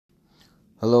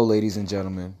Hello, ladies and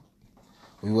gentlemen.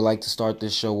 We would like to start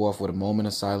this show off with a moment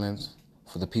of silence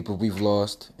for the people we've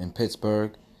lost in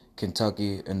Pittsburgh,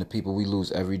 Kentucky, and the people we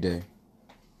lose every day.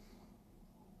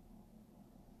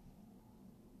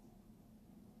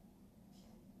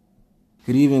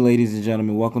 Good evening, ladies and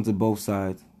gentlemen. Welcome to Both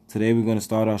Sides. Today we're going to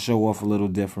start our show off a little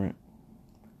different.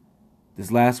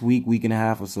 This last week and a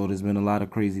half or so, there's been a lot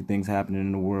of crazy things happening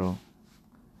in the world.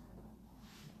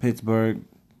 Pittsburgh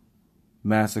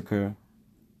massacre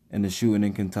and the shooting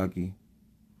in Kentucky.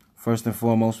 First and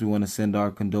foremost, we want to send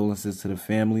our condolences to the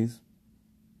families.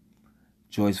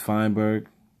 Joyce Feinberg,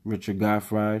 Richard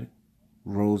Gottfried,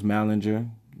 Rose Mallinger,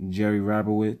 Jerry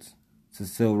Rabowitz,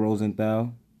 Cecile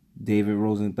Rosenthal, David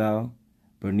Rosenthal,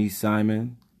 Bernice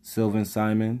Simon, Sylvan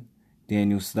Simon,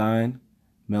 Daniel Stein,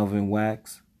 Melvin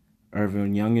Wax,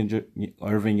 Irvin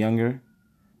Younger,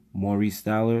 Maurice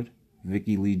Stallard,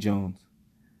 Vicki Lee Jones.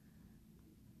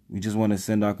 We just want to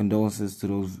send our condolences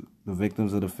to the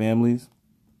victims of the families.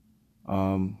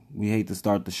 We hate to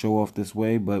start the show off this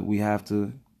way, but we have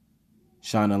to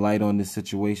shine a light on this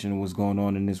situation and what's going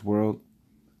on in this world.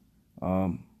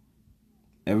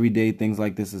 Every day things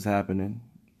like this is happening.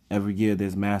 Every year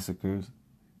there's massacres.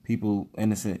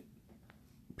 Innocent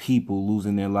people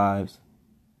losing their lives.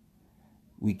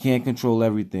 We can't control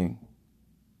everything.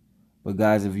 But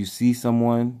guys, if you see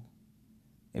someone,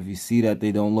 if you see that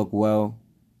they don't look well,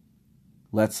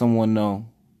 let someone know.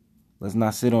 Let's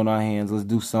not sit on our hands. Let's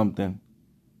do something.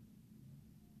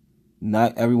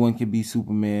 Not everyone can be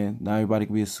Superman. Not everybody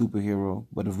can be a superhero.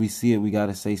 But if we see it, we got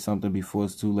to say something before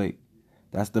it's too late.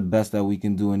 That's the best that we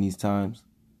can do in these times.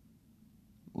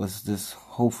 Let's just,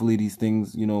 hopefully these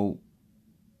things,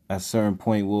 at a certain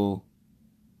point will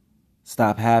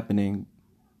stop happening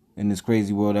in this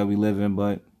crazy world that we live in.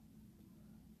 But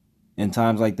in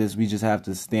times like this, we just have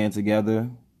to stand together,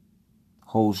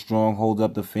 hold strong, hold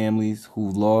up the families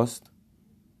who've lost.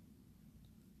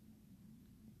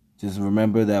 Just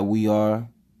remember that we are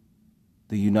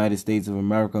the United States of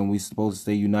America, and we're supposed to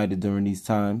stay united during these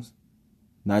times.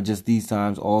 Not just these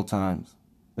times, all times,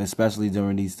 but especially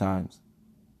during these times.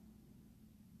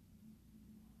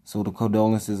 So the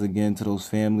condolences again to those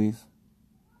families.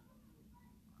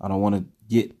 I don't want to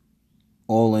get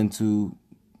all into,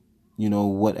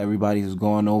 what everybody has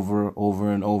gone over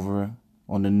and over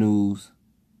on the news,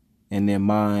 in their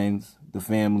minds, the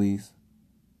families.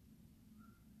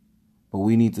 But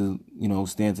we need to,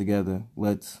 stand together.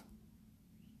 Let's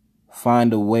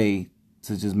find a way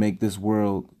to just make this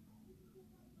world,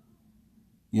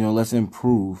 let's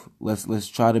improve. Let's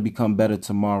try to become better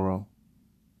tomorrow.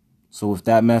 So with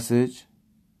that message,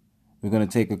 we're going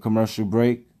to take a commercial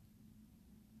break.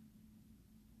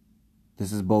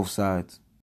 This is Both Sides.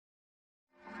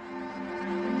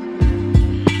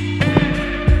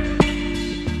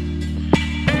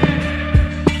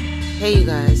 Hey you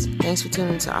guys, thanks for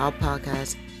tuning to our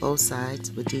podcast, Both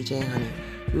Sides with DJ Honey.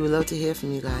 We would love to hear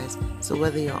from you guys, so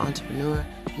whether you're an entrepreneur,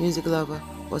 music lover,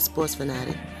 or sports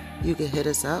fanatic, you can hit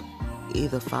us up,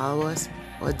 either follow us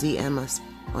or DM us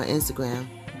on Instagram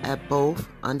at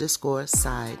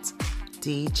both_sides,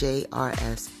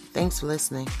 DJRS. Thanks for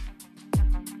listening.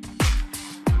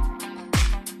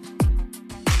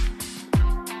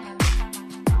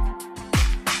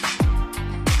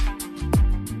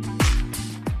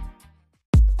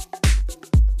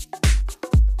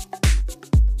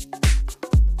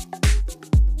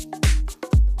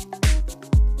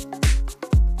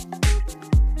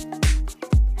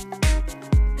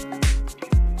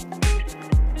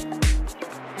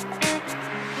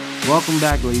 Welcome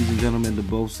back, ladies and gentlemen, to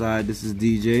Both Sides. This is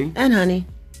DJ. And Honey.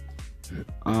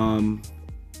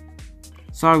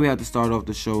 Sorry we had to start off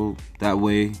the show that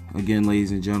way. Again,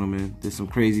 ladies and gentlemen, there's some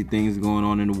crazy things going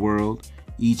on in the world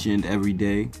each and every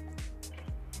day.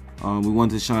 We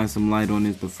want to shine some light on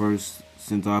it the first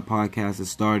since our podcast has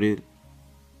started.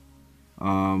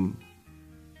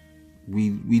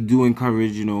 We do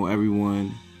encourage,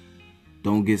 everyone,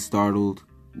 don't get startled.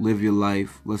 Live your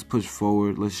life. Let's push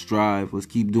forward. Let's strive. Let's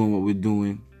keep doing what we're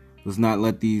doing. Let's not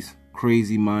let these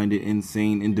crazy-minded,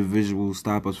 insane individuals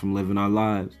stop us from living our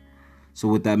lives. So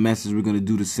with that message, we're going to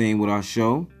do the same with our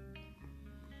show.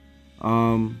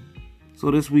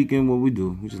 So this weekend, what we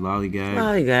do? We just lollygag.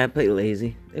 Lollygag, play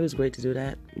lazy. It was great to do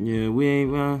that. Yeah, we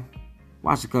ain't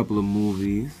watched a couple of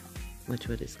movies. Which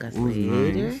we'll discuss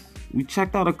later. Nice. We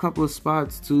checked out a couple of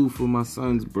spots, too, for my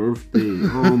son's birthday.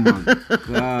 Oh, my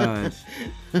gosh.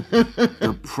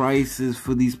 The prices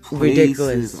for these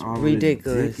places are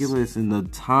ridiculous. And the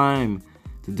time,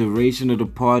 the duration of the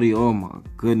party, oh, my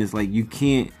goodness. Like, you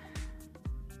can't...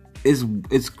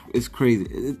 It's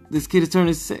crazy. This kid is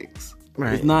turning 6.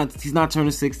 Right. He's not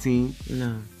turning 16.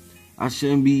 No. I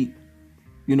shouldn't be,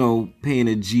 paying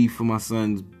a G for my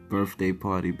son's birthday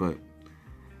party, but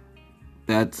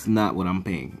that's not what I'm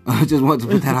paying. I just want to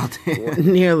put that out there.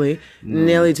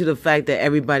 Nearly to the fact that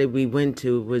everybody we went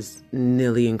to was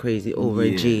nearly and crazy over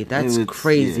a G. That's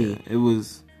crazy. Yeah, it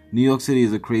was. New York City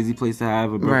is a crazy place to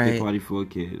have a birthday party for a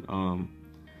kid.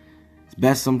 It's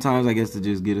best sometimes, I guess, to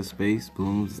just get a space,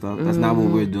 balloons and stuff. That's not what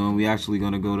we're doing. We're actually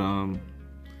gonna go to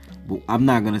but I'm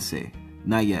not gonna say.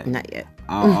 Not yet.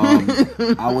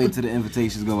 I'll wait till the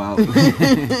invitations go out,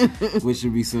 which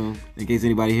should be soon, in case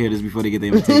anybody hear this before they get the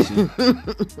invitation.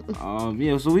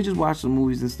 So we just watched some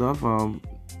movies and stuff.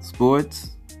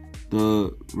 Sports,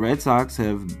 the Red Sox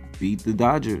have beat the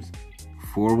Dodgers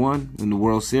 4-1 in the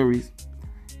World Series.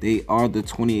 They are the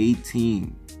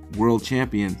 2018 World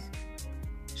Champions.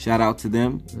 Shout out to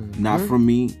them. Mm-hmm. Not from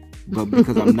me, but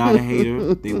because I'm not a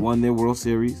hater. They won their World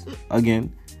Series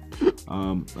again.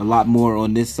 A lot more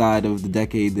on this side of the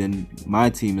decade than my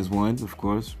team has won, of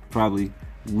course. Probably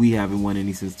we haven't won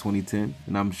any since 2010,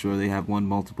 and I'm sure they have won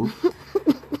multiple.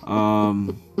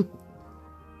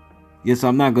 So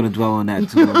I'm not going to dwell on that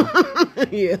too long.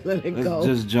 Let it go. Let's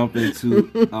just jump into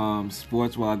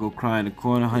sports while I go cry in the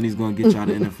corner. Honey's going to get y'all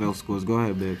the NFL scores. Go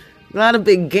ahead, babe. A lot of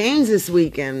big games this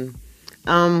weekend.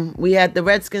 We had the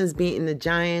Redskins beating the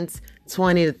Giants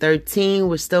 20-13,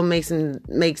 which still makes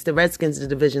the Redskins the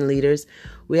division leaders.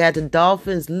 We had the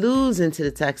Dolphins losing to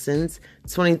the Texans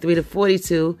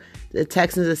 23-42. The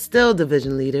Texans are still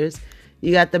division leaders.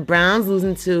 You got the Browns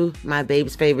losing to my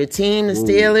baby's favorite team, the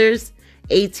Steelers,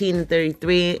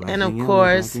 18-33. And of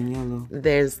course,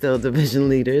 they're still division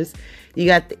leaders. You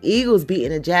got the Eagles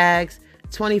beating the Jags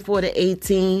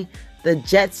 24-18. The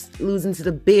Jets losing to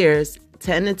the Bears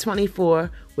 10-24,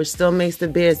 which still makes the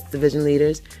Bears division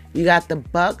leaders. You got the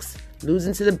Bucks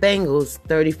losing to the Bengals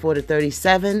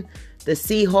 34-37. The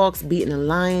Seahawks beating the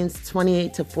Lions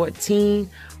 28-14.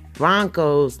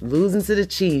 Broncos losing to the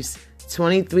Chiefs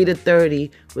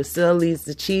 23-30, which still leads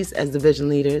the Chiefs as division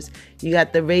leaders. You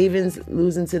got the Ravens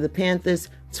losing to the Panthers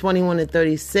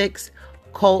 21-36.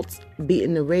 Colts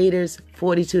beating the Raiders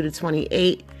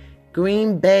 42-28.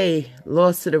 Green Bay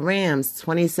lost to the Rams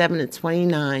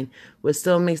 27-29, which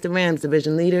still makes the Rams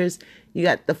division leaders. You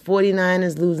got the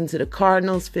 49ers losing to the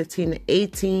Cardinals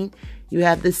 15-18. You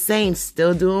have the Saints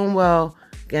still doing well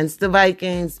against the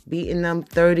Vikings, beating them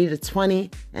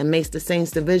 30-20 and makes the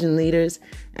Saints division leaders.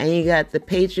 And you got the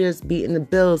Patriots beating the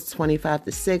Bills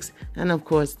 25-6, and of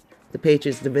course the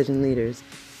Patriots division leaders.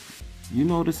 You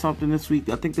noticed something this week?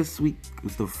 I think this week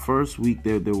was the first week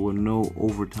there were no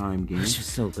overtime games. Which is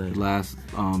so good. Last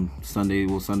Sunday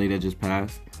that just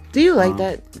passed. Do you like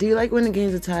that? Do you like when the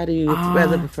games are tied, or you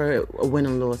rather prefer a win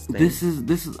or loss thing? This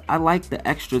is I like the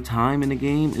extra time in the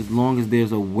game as long as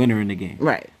there's a winner in the game.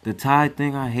 Right. The tie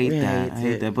thing, I hate that. I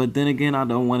hate that. But then again, I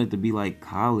don't want it to be like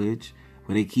college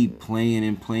where they keep playing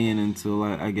until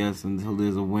until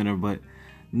there's a winner. But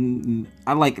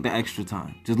I like the extra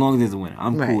time. Just as long as there's a winner.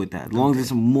 I'm cool with that. As long as there's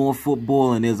some more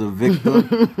football and there's a victor,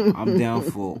 I'm down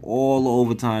for all the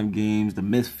overtime games, the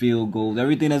missed field goals,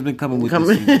 everything that's been coming with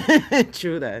this season.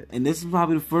 True that. And this is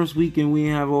probably the first weekend we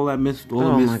didn't have all the missed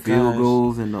field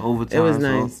goals and the overtime. It was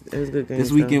nice. It was a good game.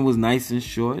 This weekend was nice and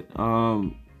short.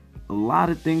 A lot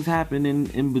of things happened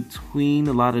in between.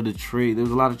 A lot of the trade. There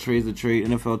was a lot of trades. The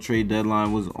NFL trade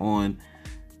deadline was on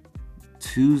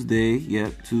Tuesday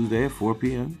at 4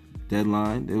 p.m.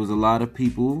 deadline. There was a lot of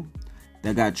people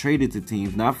that got traded to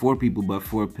teams. Not 4 people, but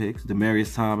 4 picks.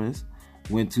 Demaryius Thomas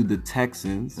went to the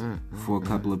Texans for a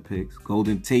couple of picks.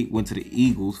 Golden Tate went to the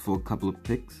Eagles for a couple of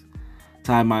picks.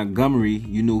 Ty Montgomery,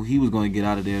 you knew he was going to get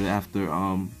out of there after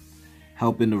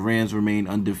helping the Rams remain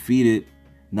undefeated,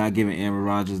 not giving Aaron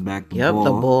Rodgers back the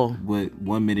ball with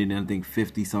 1 minute and I think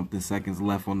 50-something seconds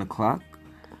left on the clock.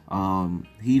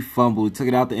 He fumbled, took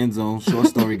it out the end zone. Short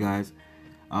story, guys.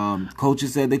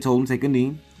 Coaches said they told him to take a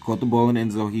knee. Caught the ball in the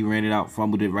end zone. He ran it out,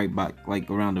 fumbled it right back, like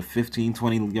around the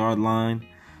 15-20 yard line.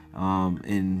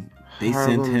 And they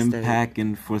sent him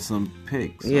packing for some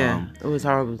picks. Yeah, it was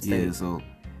horrible mistake. Yeah, so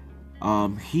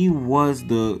he was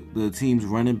the team's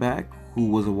running back, who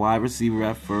was a wide receiver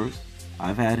at first.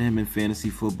 I've had him in fantasy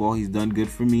football. He's done good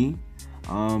for me.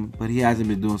 But he hasn't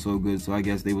been doing so good, so I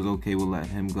guess they was okay with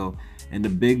letting him go. And the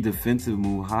big defensive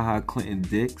move, Clinton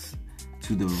Dix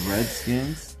to the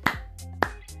Redskins.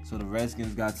 So the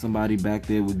Redskins got somebody back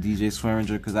there with DJ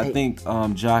Swearinger, because I think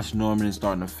Josh Norman is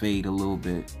starting to fade a little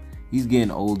bit. He's getting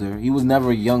older. He was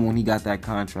never young when he got that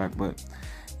contract, but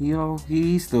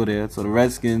he's still there. So the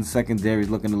Redskins secondary is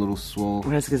looking a little swole.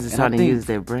 Redskins are starting to use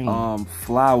their brain.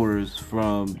 Flowers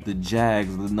from the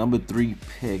Jags, the number 3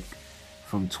 pick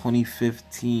from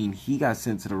 2015, he got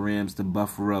sent to the Rams to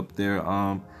buffer up their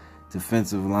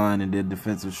defensive line and their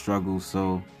defensive struggles.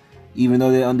 So even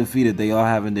though they're undefeated, they are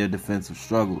having their defensive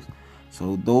struggles.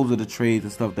 So those are the trades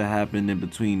and stuff that happened in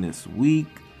between this week.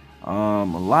 A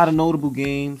lot of notable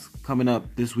games coming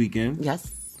up this weekend.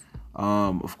 Yes.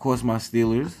 Of course, my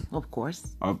Steelers, of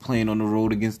course, are playing on the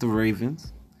road against the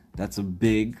Ravens. That's a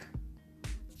big,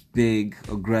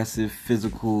 aggressive,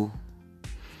 physical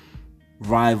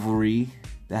rivalry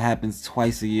that happens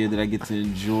twice a year that I get to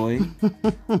enjoy.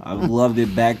 I've loved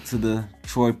it back to the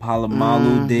Troy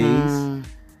Polamalu days,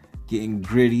 getting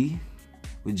gritty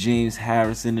with James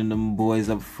Harrison and them boys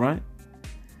up front.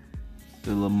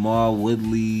 The Lamar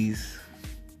Woodleys,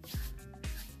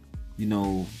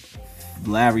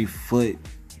 Larry Foote,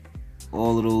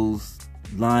 all of those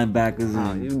linebackers,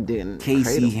 and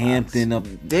Casey Hampton up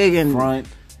front.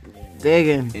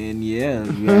 Digging. And yeah,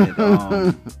 we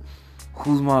had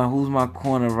who's my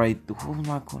corner right there? Who's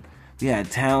my corner? We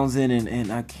had Townsend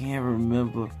and I can't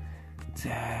remember.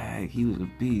 He was a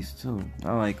beast too.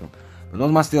 I like him. But those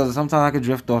are my Steelers. Sometimes I could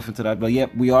drift off into that. But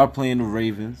yep, we are playing the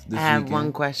Ravens this I have weekend.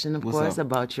 one question, of course,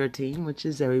 about your team, which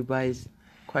is everybody's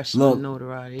question. Look, of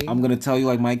notoriety. I'm gonna tell you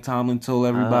like Mike Tomlin told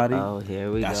everybody. Oh,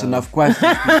 here we go. That's enough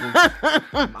questions, people.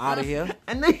 I'm out of here.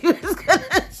 I knew you was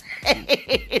gonna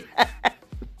say that.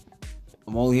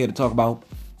 I'm only here to talk about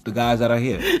the guys that are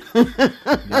here.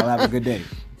 Y'all have a good day.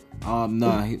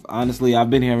 Honestly, I've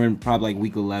been here in probably like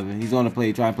week 11. He's gonna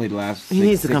try and play the last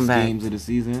six games of the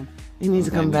season. He needs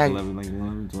to come back. 11, like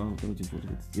 11, 12,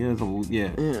 13, 14,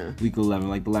 yeah, week 11,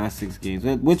 like the last 6 games,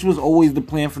 which was always the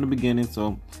plan from the beginning.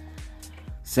 So,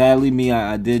 sadly,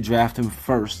 I did draft him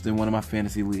first in one of my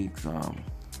fantasy leagues.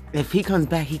 If he comes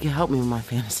back, he can help me with my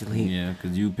fantasy league. Yeah,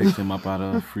 because you picked him up out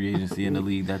of free agency in the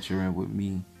league that you're in with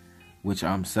me, which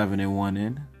I'm 7-1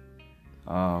 in.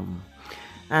 I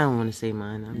don't want to say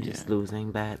mine. I'm just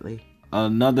losing badly.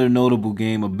 Another notable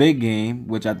game, a big game,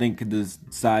 which I think could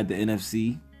decide the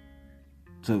NFC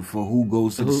for who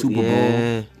goes to the Super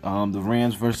Bowl. The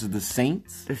Rams versus the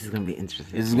Saints. This is going to be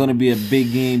interesting. This is going to be a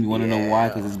big game. You want to know why?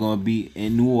 Because it's going to be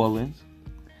in New Orleans,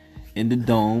 in the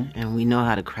Dome. And we know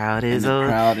how the crowd is. And the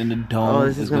crowd in the Dome. Oh,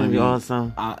 this is going to be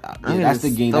awesome. That's the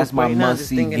game. That's my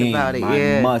must-see game.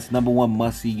 Number one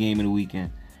must-see game of the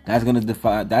weekend. That's gonna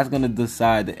decide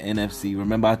the NFC.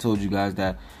 Remember, I told you guys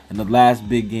that in the last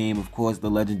big game, of course, the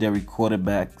legendary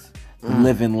quarterbacks, the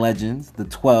living legends, the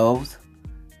 12s.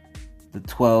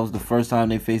 The first time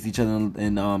they faced each other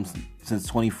in since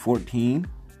 2014.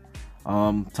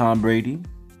 Tom Brady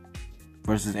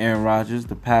versus Aaron Rodgers,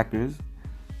 the Packers,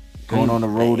 going on the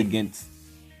road against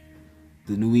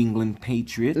the New England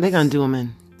Patriots. They're gonna do them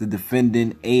in. The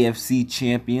defending AFC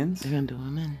champions. They're gonna do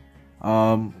them in.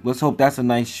 Let's hope that's a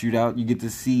nice shootout. You get to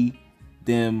see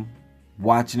them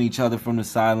watching each other from the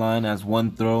sideline as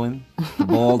one throwing the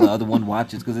ball, the other one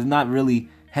watches, because it's not really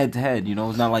head-to-head,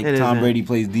 It's not like Tom Brady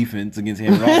plays defense against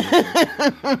Aaron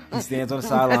Rodgers. He stands on the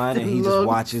sideline and he just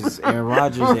watches Aaron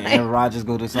Rodgers, and Aaron Rodgers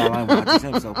go to the sideline and watches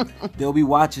him. So they'll be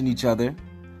watching each other.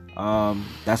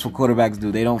 That's what quarterbacks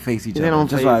do. They don't face each other. Don't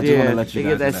just want to let you guys know. They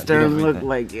get that stern look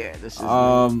like, this is...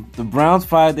 The Browns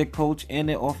fired their coach and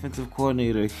their offensive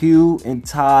coordinator. Hugh and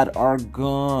Todd are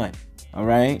gone. All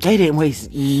right? They didn't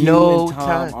waste no time. Hugh and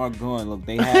Tom are gone. Look,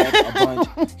 they had a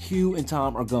bunch. Hugh and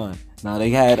Tom are gone. Now,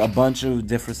 they had a bunch of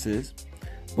differences.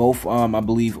 Both, I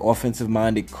believe,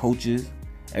 offensive-minded coaches.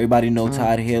 Everybody know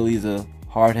Todd Haley is a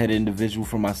hard-headed individual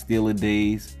from my Steelers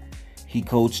days. He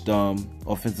coached he was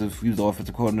the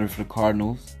offensive coordinator for the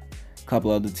Cardinals, a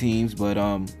couple other teams, but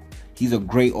he's a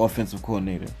great offensive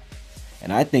coordinator.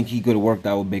 And I think he could have worked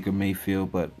out with Baker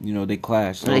Mayfield, but they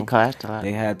clashed. So they clashed a lot.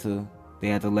 They had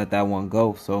to let that one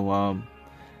go. So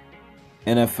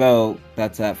NFL,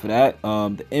 that's that for that.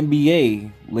 The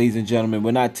NBA, ladies and gentlemen,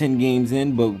 we're not 10 games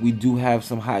in, but we do have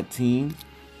some hot teams.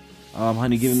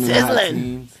 Honey, giving me the hot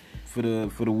teams for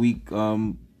the week.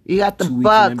 You got the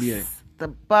Bucks. The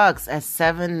Bucks at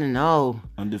 7-0,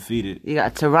 undefeated. You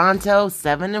got Toronto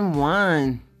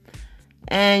 7-1,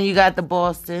 and you got the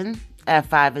Boston at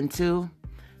 5-2,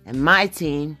 and my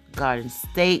team, Golden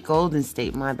State,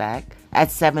 at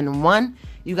 7-1.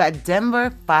 You got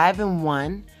Denver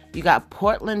 5-1. You got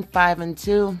Portland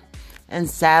 5-2, and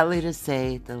sadly to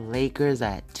say, the Lakers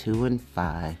at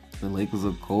 2-5. The Lakers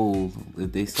are cold.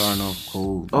 They starting off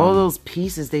cold. All those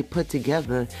pieces they put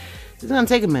together. It's gonna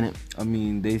take a minute. I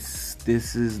mean, this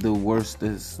is the worst.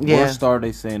 Worst start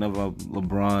they saying of a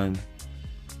LeBron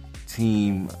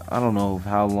team. I don't know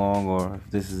how long or if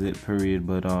this is it. Period.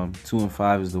 But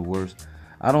 2-5 is the worst.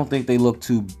 I don't think they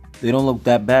don't look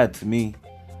that bad to me.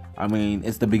 I mean,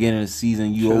 it's the beginning of the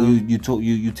season.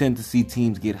 You tend to see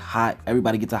teams get hot.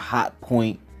 Everybody gets a hot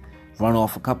point. run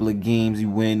off a couple of games, you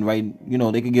win, right? You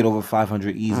know, they could get over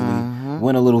 500 easily.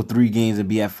 Win a little 3 games and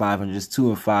be at 500. Just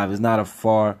 2-5 is not a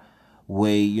far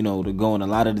way, you know, to go. And a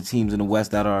lot of the teams in the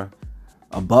West that are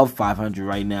above 500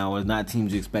 right now are not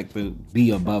teams you expect to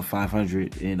be above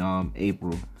 500 in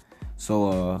April.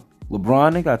 So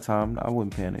LeBron, they got time. I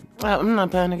wouldn't panic. I'm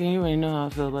not panicking. You already know how I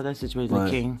feel about that situation,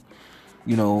 But, King.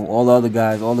 You know, all the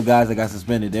guys that got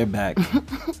suspended, they're back.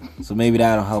 So maybe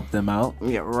that'll help them out.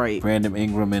 Yeah, right. Brandon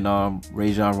Ingram and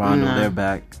Rajon Rondo, they're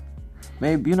back.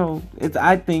 Maybe, you know,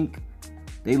 I think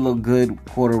they look good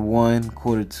quarter 1,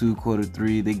 quarter 2, quarter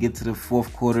 3. They get to the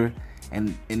fourth quarter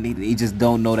and they just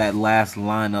don't know that last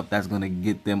lineup that's gonna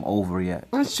get them over yet.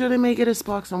 I'm sure they may get a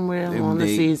spark somewhere along the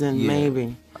season,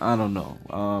 maybe. I don't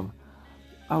know.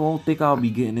 I won't think I'll be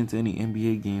getting into any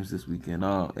NBA games this weekend.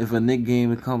 If a Knicks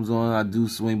game comes on, I do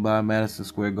swing by Madison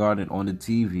Square Garden on the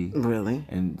TV. Really?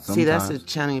 And see, that's the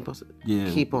channel you're supposed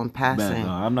to keep on passing. No,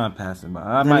 I'm not passing. But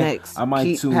I might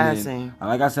keep tune passing. in.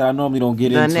 Like I said, I normally don't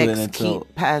get into it until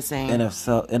keep passing.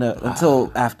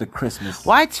 Until after Christmas.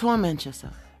 Why torment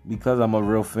yourself? Because I'm a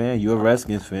real fan. You're a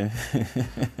Redskins fan.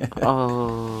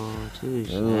 Oh, touche.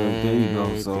 There you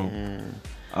go. So.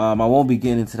 I won't be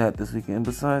getting into that this weekend.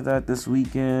 Besides that, this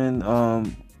weekend,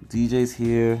 DJ's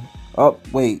here. Oh,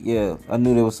 wait, yeah. I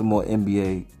knew there was some more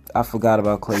NBA. I forgot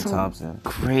about Klay Thompson.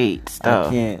 Great stuff. I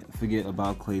can't forget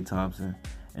about Klay Thompson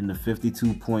and the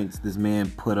 52 points this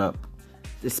man put up.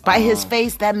 Despite his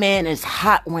face, that man is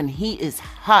hot when he is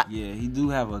hot. Yeah, he do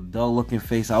have a dull-looking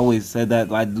face. I always said that.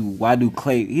 Why do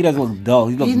Klay? He doesn't look dull.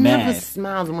 He looks mad. He never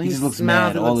smiles. When he just looks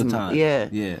smiles, mad all the time.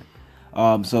 Yeah.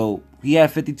 So he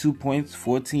had 52 points,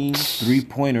 14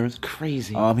 3-pointers.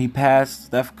 Crazy. He passed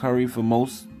Steph Curry for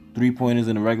most 3-pointers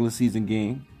in a regular season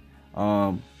game.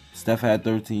 Steph had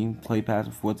 13, Klay passed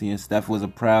for 14, and Steph was a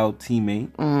proud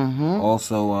teammate.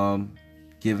 Also,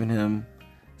 giving him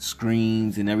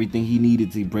screens and everything he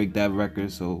needed to break that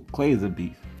record. So Klay is a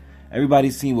beast.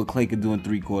 Everybody's seen what Klay could do in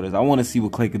 3 quarters. I want to see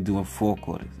what Klay could do in 4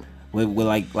 quarters. With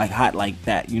like hot like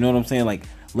that. You know what I'm saying? Like,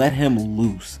 let him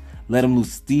loose. Let him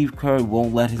loose. Steve Kerr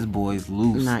won't let his boys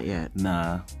loose. Not yet.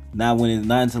 Nah. Not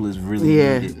until it's really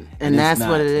needed. And that's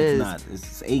what it is. It's not.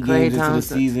 It's 8 games into the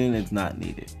season. It's not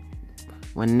needed.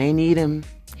 When they need him,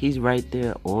 he's right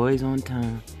there, always on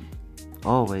time.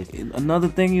 Always. Another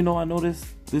thing, you know, I noticed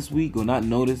this week, or not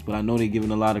noticed, but I know they're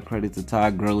giving a lot of credit to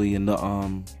Todd Gurley in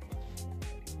that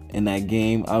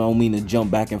game. I don't mean to jump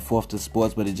back and forth to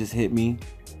sports, but it just hit me.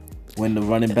 When the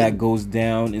running back goes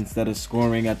down instead of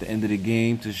scoring at the end of the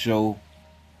game to show,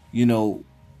 you know,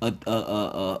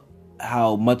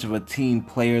 how much of a team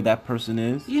player that person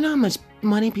is. You know how much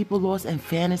money people lost in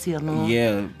fantasy alone?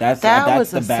 Yeah, that's the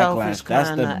backlash. That's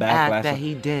the backlash that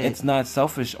he did. It's not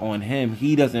selfish on him.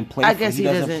 He doesn't play. He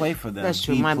doesn't play for them. That's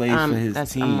true. He plays for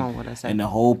his team. What I said. And the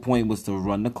whole point was to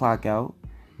run the clock out.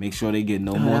 Make sure they get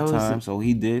no more time. So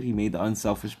he did. He made the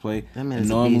unselfish play. That man is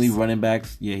normally a beast. Running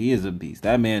backs, yeah, he is a beast.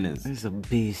 That man is. He's a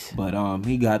beast. But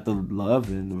he got the love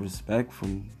and the respect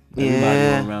from everybody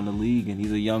all around the league, and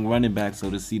he's a young running back.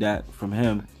 So to see that from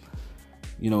him,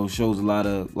 you know, shows a lot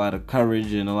of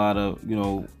courage and a lot of, you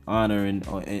know, honor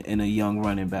in a young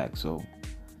running back. So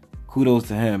kudos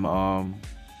to him.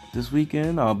 This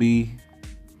weekend I'll be.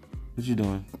 What you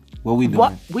doing? What we doing?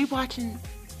 What we watching?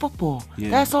 Football.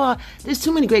 Yeah. That's all. There's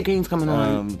too many great games coming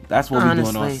on. That's what we're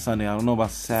doing on Sunday. I don't know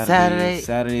about Saturday.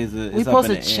 Saturday is we supposed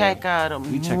to check out a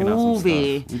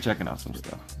movie. We checking out some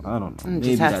stuff. I don't know.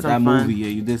 Maybe that movie. Yeah,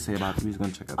 you did say about it. We was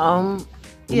gonna check out. What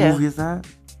movie is that?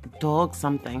 Dog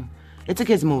something. It's a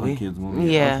kids movie.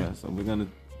 Yeah. Okay, so we're gonna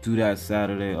do that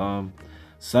Saturday.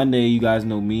 Sunday, you guys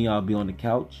know me. I'll be on the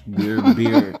couch,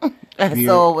 beer. As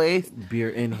always, beer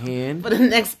in hand. For the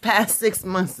next past 6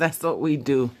 months, that's what we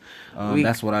do.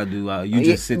 That's what I do. You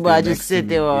just sit there. I just sit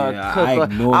there or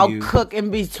cook. I'll cook in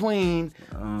between.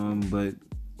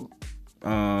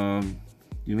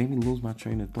 You made me lose my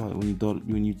train of thought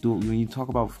when you talk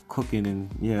about cooking, and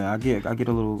I get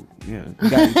a little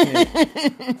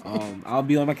I'll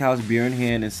be on my couch, beer in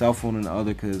hand and cell phone in the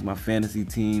other, because my fantasy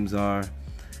teams are.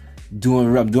 I'm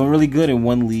doing really good in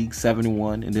one league,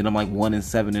 7-1, and then I'm like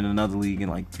 1-7 in another league,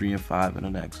 and like 3-5 in the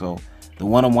next. So the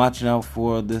one I'm watching out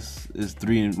for this is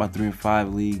my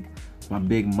 3-5 league, my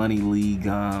big money league.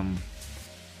 I'm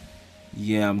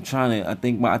trying to. I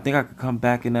think I could come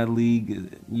back in that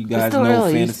league. You guys know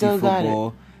fantasy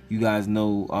football. You guys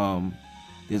know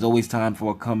there's always time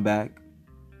for a comeback,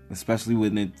 especially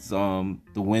when it's the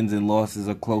wins and losses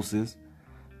are closest.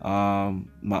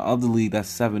 My other league, that's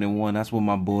 7-1. That's what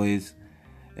my boys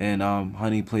and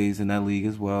Honey plays in that league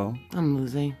as well. I'm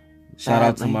losing. Shout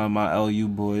out to my LU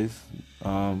boys.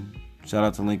 Shout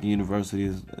out to Lincoln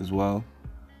University as well.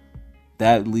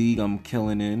 that league I'm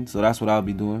killing in. So that's what I'll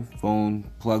be doing. Phone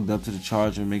plugged up to the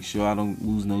charger, make sure I don't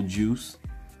lose no juice.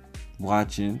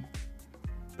 Watching.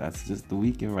 That's just the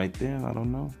weekend right there. I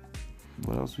don't know.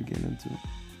 What else we getting into?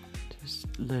 Just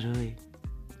literally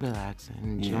relaxing,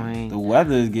 enjoying. The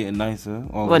weather is getting nicer.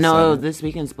 This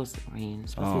weekend's supposed to rain.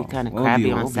 It's supposed to be kind of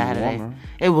crappy on Saturday.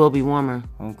 It will be warmer.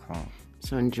 Okay.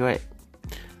 So enjoy it.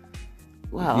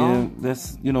 Well, yeah,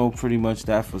 that's, pretty much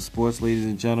that for sports, ladies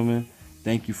and gentlemen.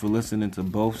 Thank you for listening to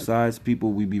Both Sides.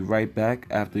 People, we'll be right back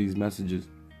after these messages.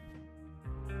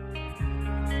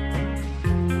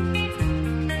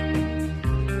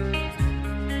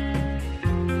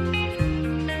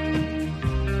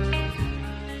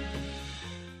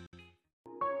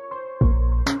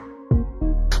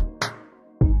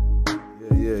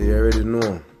 You already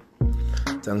know.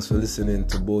 Thanks for listening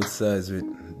to Both Sides with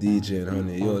DJ and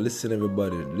Honey. Yo, listen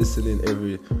everybody. Listening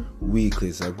every weekly.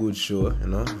 It's a good show,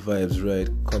 Vibes right.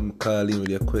 Come call in with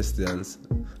your questions.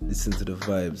 Listen to the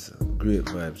vibes. Great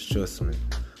vibes, trust me.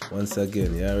 Once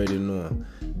again, you already know.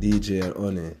 DJ and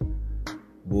Honey.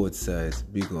 Both Sides.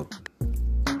 Big up.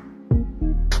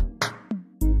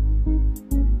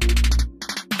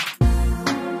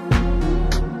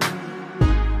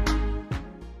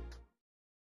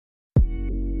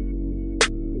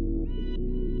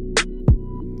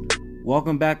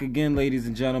 Welcome back again, ladies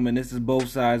and gentlemen. This is Both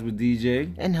Sides with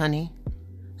DJ and Honey.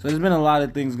 So there's been a lot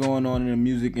of things going on in the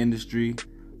music industry.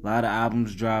 A lot of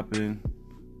albums dropping.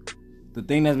 The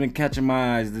thing that's been catching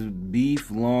my eyes is beef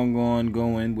long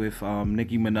ongoing with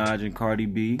Nicki Minaj and Cardi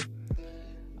B.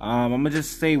 I'm going to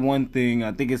just say one thing.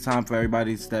 I think it's time for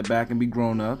everybody to step back and be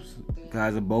grown-ups.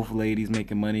 Guys are both ladies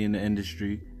making money in the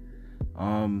industry.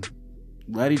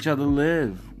 Let each other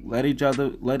live.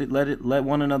 Let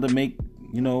one another make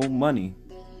money.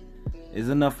 It's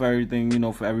enough for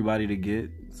everything, for everybody to get.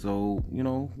 So,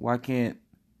 why can't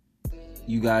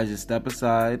you guys just step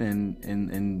aside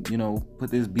and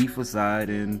put this beef aside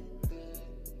and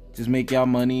just make y'all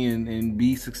money and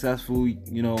be successful,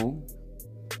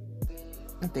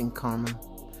 I think karma.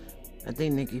 I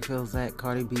think Nicki feels that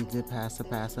Cardi B did pass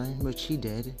her, which she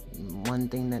did. One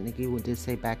thing that Nicki did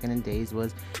say back in the days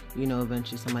was,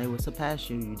 eventually somebody will surpass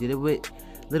you. You did it with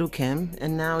Little Kim,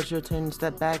 and now it's your turn to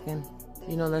step back and,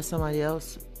 let somebody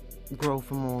else grow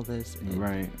from all this.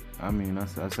 Right. I mean, I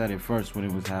said it first when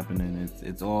it was happening.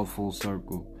 It's all full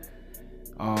circle.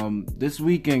 This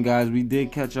weekend, guys, we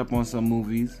did catch up on some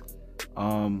movies.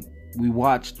 We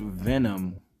watched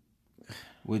Venom,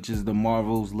 which is the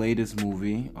Marvel's latest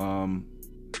movie.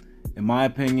 In my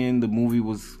opinion, the movie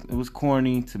was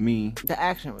corny to me. The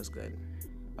action was good.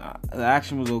 The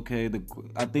action was okay.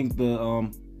 I think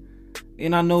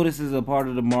and I know this is a part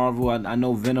of the Marvel. I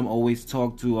know Venom always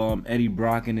talked to Eddie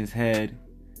Brock in his head,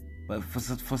 but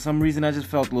for some reason I just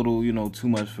felt a little, too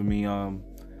much for me.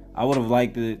 I would have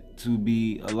liked it to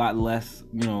be a lot less,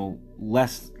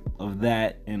 less of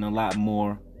that and a lot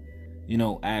more,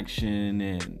 action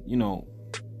and,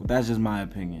 but that's just my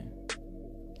opinion.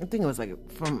 I think it was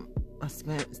from a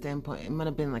standpoint, it might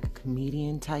have been like a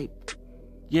comedian type.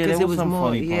 Yeah, there was some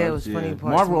funny parts. Yeah, it was funny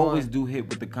parts. Marvel always do hit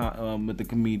with the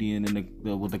comedian and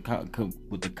with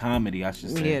the comedy, I should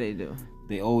say. Yeah, they do.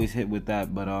 They always hit with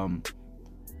that, but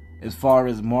as far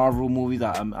as Marvel movies,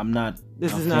 I'm not.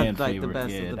 This is not like the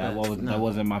best of the best. That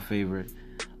wasn't my favorite.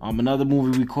 Another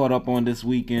movie we caught up on this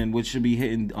weekend, which should be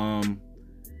hitting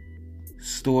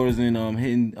stores and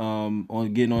getting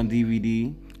on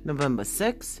DVD. November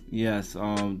 6th. Yes,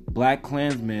 Black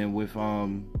Klansman with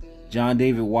John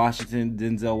David Washington,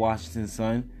 Denzel Washington's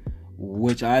son,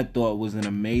 which I thought was an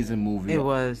amazing movie. It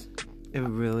was. It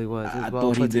really was. I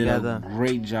thought he did a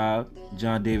great job,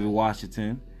 John David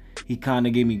Washington. He kind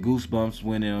of gave me goosebumps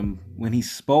when he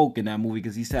spoke in that movie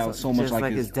because he sounds so much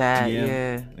like his dad.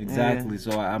 Yeah, exactly. Yeah.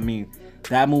 So I mean,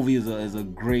 that movie is a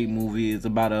great movie. It's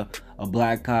about a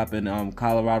black cop in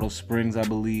Colorado Springs, I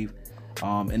believe.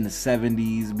 In the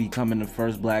 70s, becoming the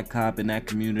first black cop in that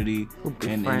community,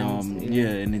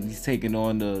 and he's taking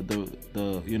on the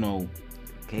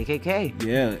KKK.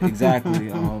 Yeah, exactly.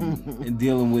 And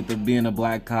dealing with being a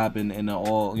black cop in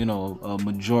a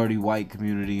majority white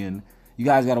community, and you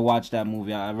guys got to watch that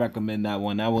movie. I recommend that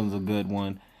one. That one's a good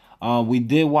one. We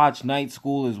did watch Night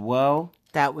School as well.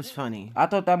 That was funny. I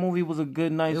thought that movie was a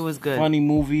good, funny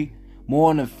movie. More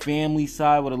on the family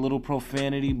side with a little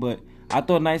profanity, but I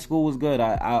thought Night School was good.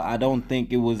 I don't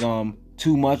think it was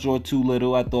too much or too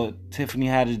little. I thought Tiffany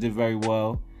Haddish did very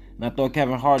well, and I thought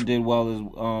Kevin Hart did well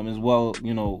as well.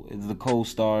 As the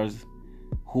co-stars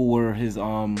who were his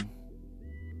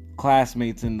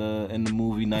classmates in the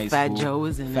movie Night Fat School. Joe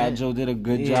was in Fat it. Joe did a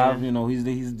good Yeah. job. You know, he's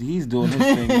doing his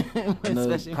thing. And a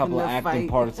Especially couple in of the acting fight.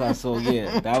 parts I saw.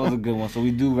 Yeah, that was a good one. So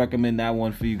we do recommend that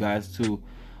one for you guys too.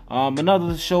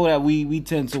 Another show that we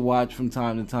tend to watch from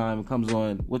time to time. It comes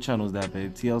on, what channel is that,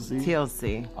 babe? TLC?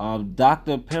 TLC.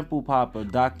 Dr. Pimple Popper,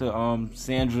 Dr.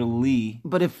 Sandra Lee.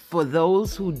 But if for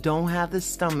those who don't have the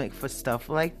stomach for stuff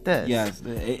like this, Yes,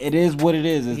 it is what it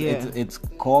is. Yeah. It's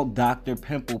called Dr.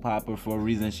 Pimple Popper for a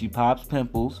reason. She pops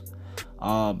pimples.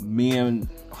 Me and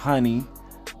Honey,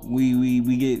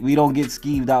 we don't get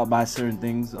skeeved out by certain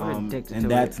things. We're addicted and to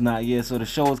that's it. not, yeah, so the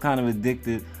show is kind of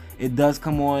addictive. It does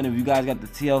come on. If you guys got the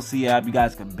TLC app, you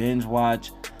guys can binge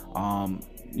watch.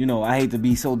 You know, I hate to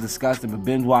be so disgusting, but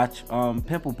binge watch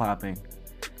Pimple Popping.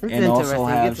 it's And also interesting.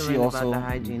 have You get to she learn also about the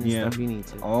hygiene and stuff you need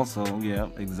to. Also, yeah,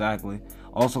 exactly.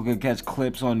 Also can catch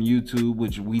clips on YouTube,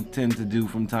 which we tend to do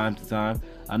from time to time.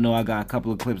 I know I got a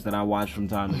couple of clips that I watch from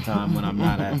time to time when I'm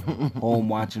not at home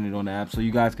watching it on the app. So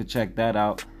you guys could check that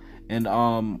out. And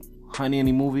Honey,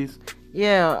 any movies?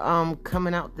 Yeah,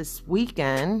 coming out this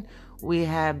weekend, we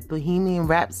have Bohemian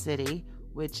Rhapsody,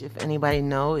 which, if anybody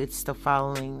know, it's the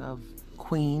following of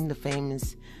Queen, the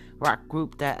famous rock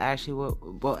group that actually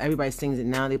everybody sings it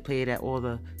now. They play it at all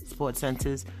the sports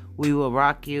centers. We Will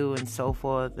Rock You and so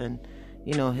forth, and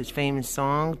you know his famous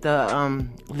song. The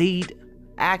lead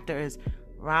actor is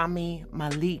Rami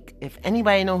Malek. If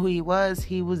anybody know who he was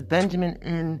Benjamin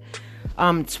in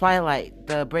Twilight,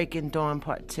 the Breaking Dawn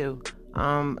Part 2.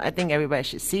 I think everybody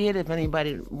should see it. If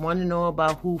anybody want to know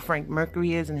about who Frank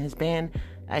Mercury is and his band,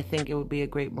 I think it would be a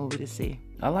great movie to see.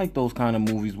 I like those kind of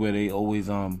movies where they always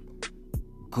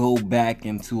go back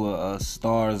into a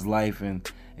star's life and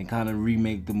kind of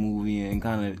remake the movie and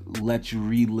kind of let you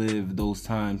relive those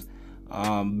times.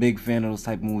 Big fan of those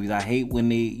type of movies. I hate when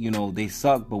they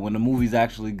suck, but when the movie's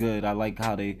actually good, I like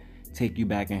how they take you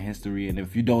back in history. And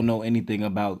if you don't know anything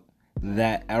about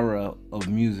that era of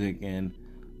music and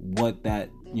what that,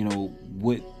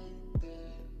 what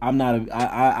I'm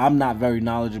not very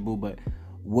knowledgeable, but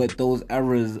what those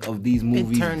eras of these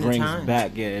movies brings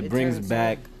back. Yeah, it brings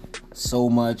back so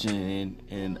much,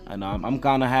 and I'm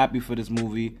kind of happy for this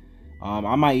movie.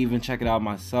 I might even check it out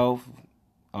myself.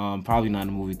 Probably not in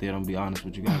the movie theater, I'm gonna be honest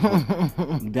with you guys.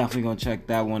 I'm definitely gonna check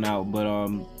that one out. But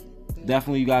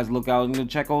definitely you guys look out and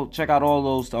check out all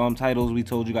those titles we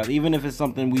told you guys. Even if it's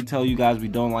something we tell you guys we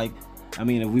don't like. I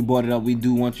mean, if we brought it up, we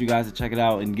do want you guys to check it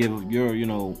out and give your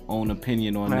own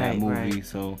opinion on that movie. Right.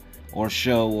 So, or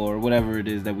show or whatever it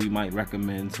is that we might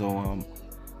recommend. So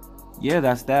yeah,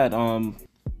 that's that.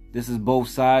 This is Both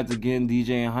Sides again,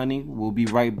 DJ and Honey. We'll be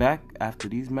right back after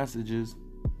these messages.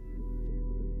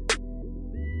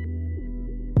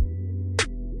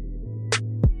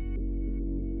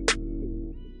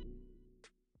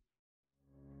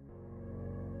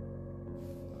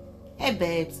 Hey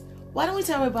babes, why don't we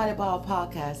tell everybody about our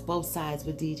podcast, Both Sides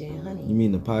with DJ and Honey? You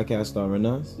mean the podcast starring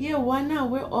us? Yeah, why not?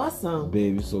 We're awesome.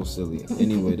 Babe, you're so silly.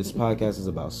 Anyway, this podcast is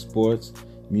about sports,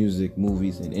 music,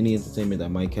 movies, and any entertainment that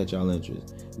might catch our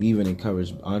interest. We even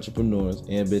encourage entrepreneurs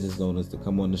and business owners to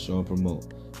come on the show and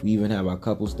promote. We even have our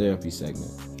couples therapy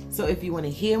segment. So if you want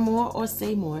to hear more or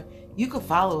say more, you can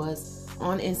follow us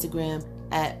on Instagram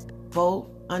at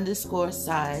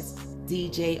both_sides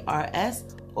DJRS,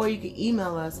 or you can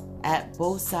email us at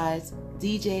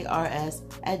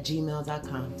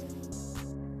bothsidesdjrs@gmail.com.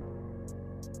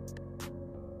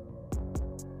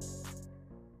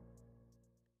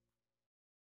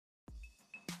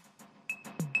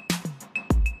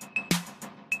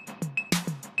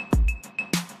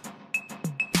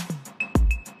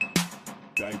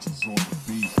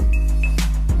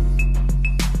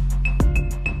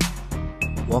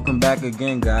 Welcome back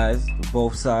again, guys, to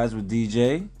Both Sides with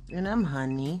DJ. And I'm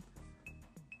Honey.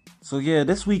 So yeah,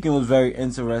 this weekend was very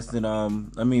interesting. I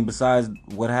mean, besides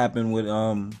what happened with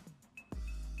the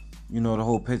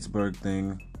whole Pittsburgh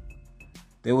thing,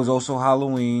 there was also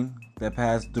Halloween that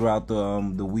passed throughout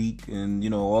the week,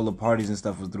 and all the parties and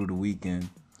stuff was through the weekend.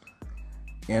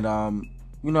 And I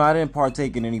didn't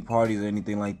partake in any parties or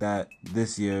anything like that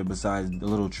this year, besides a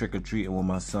little trick or treating with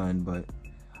my son. But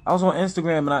I was on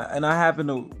Instagram and I happened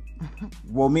to,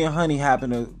 me and Honey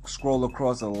happened to scroll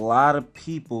across a lot of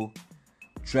people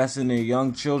dressing their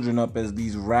young children up as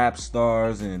these rap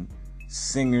stars and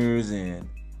singers, and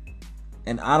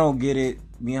I don't get it.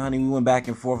 Me and Honey, we went back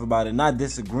and forth about it, not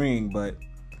disagreeing, but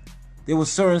there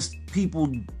was certain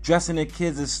people dressing their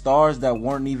kids as stars that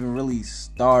weren't even really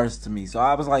stars to me. So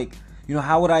I was like,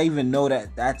 how would I even know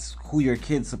that that's who your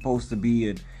kid's supposed to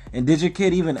be? And did your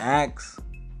kid even ask,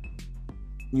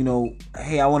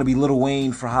 hey, I want to be Lil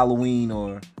Wayne for Halloween,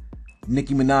 or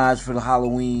Nicki Minaj for the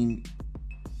Halloween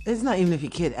It's not even if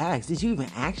your kid asks. Did you even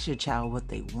ask your child what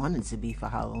they wanted to be for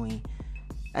Halloween?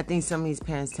 I think some of these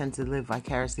parents tend to live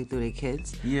vicariously through their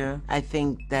kids. Yeah. I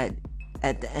think that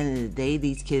at the end of the day,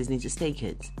 these kids need to stay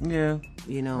kids. Yeah.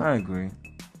 You know, I agree.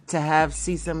 To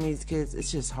see some of these kids,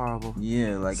 it's just horrible.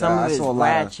 Yeah, like some I of it's saw a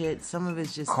ratchet, lot of some of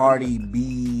it's just Cardi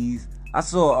B's. I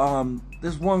saw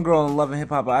this one girl in Love and Hip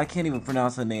Hop. I can't even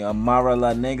pronounce her name. Amara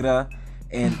La Negra,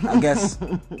 and I guess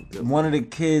one of the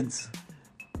kids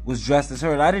was dressed as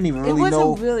her. And I didn't even really know. It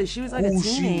wasn't really. She was like a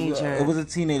teenager. It was a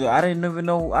teenager. I didn't even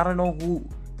know. I don't know who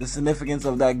the significance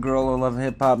of that girl in Love and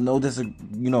Hip Hop. No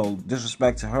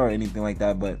disrespect to her or anything like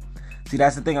that. But see,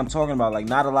 that's the thing I'm talking about. Like,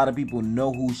 not a lot of people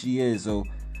know who she is. So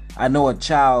I know a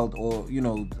child, or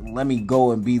let me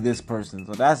go and be this person.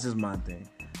 So that's just my thing.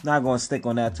 Not gonna stick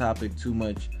on that topic too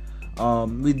much.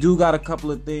 We do got a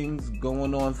couple of things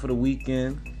going on for the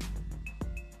weekend.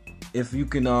 If you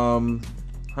can,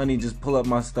 honey, just pull up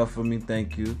my stuff for me,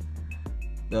 thank you.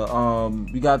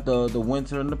 We got the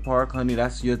winter in the park, honey.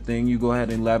 That's your thing. You go ahead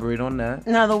and elaborate on that.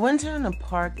 Now, the winter in the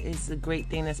park is a great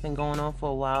thing that's been going on for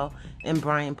a while in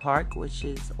Bryant Park, which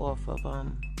is off of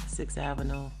 6th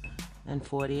Avenue and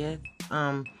 40th.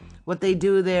 What they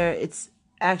do there, it's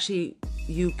actually,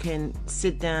 you can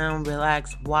sit down,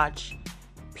 relax, watch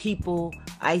people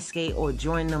ice skate or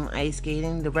join them ice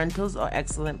skating. The rentals are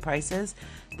excellent prices.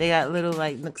 They got little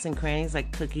like nooks and crannies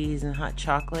like cookies and hot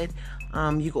chocolate.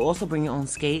 You can also bring your own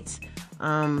skates.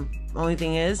 Only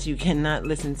thing is, you cannot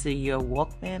listen to your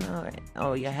Walkman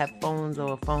or your headphones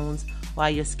or phones while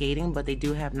you're skating, but they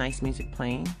do have nice music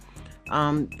playing.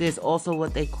 There's also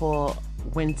what they call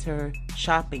winter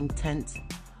shopping tents,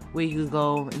 where you can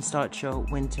go and start your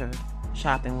winter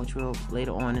shopping, which we'll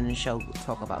later on in the show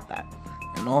talk about that.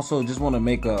 And also, just want to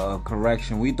make a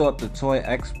correction. We thought the Toy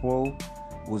Expo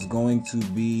was going to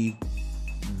be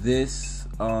this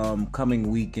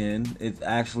coming weekend. It's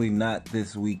actually not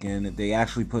this weekend. They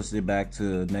actually pushed it back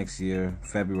to next year,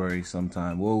 February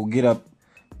sometime. We'll get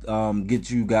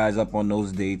you guys up on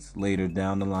those dates later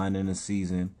down the line in the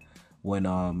season when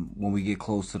we get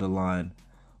close to the line.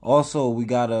 Also, we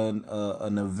got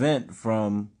an event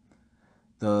from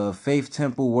the Faith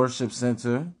Temple Worship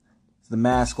Center. It's the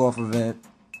Mask Off event,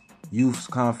 Youth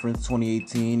Conference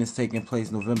 2018. It's taking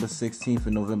place November 16th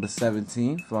and November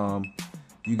 17th.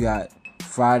 You got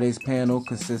Friday's panel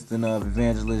consisting of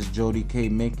Evangelist Jody K.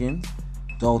 Mickens,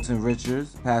 Dalton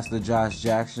Richards, Pastor Josh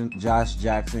Jackson,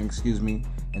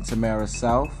 and Tamara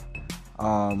South.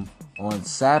 On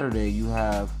Saturday, you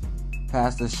have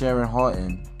Pastor Sharon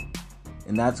Horton,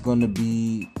 and that's going to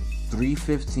be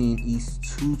 315 East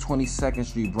 222nd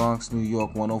Street, Bronx, New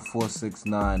York,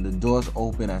 10469. The doors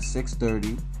open at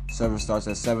 6:30. Service starts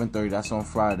at 7:30. That's on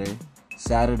Friday.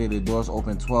 Saturday, the doors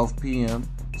open 12 p.m.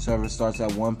 Service starts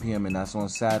at 1 p.m. and that's on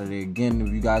Saturday. Again,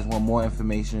 if you guys want more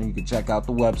information, you can check out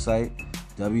the website,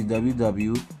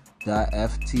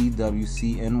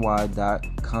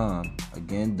 www.ftwcny.com.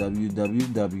 Again,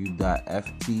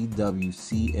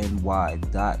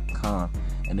 www.ftwcny.com.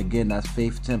 And again, that's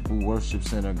Faith Temple Worship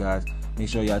Center, guys. Make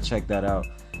sure y'all check that out.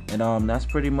 And that's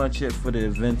pretty much it for the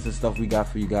events and stuff we got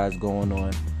for you guys going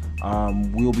on.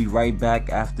 We'll be right back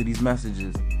after these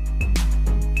messages.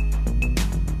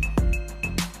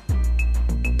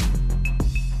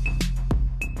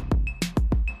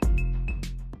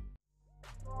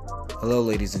 Hello,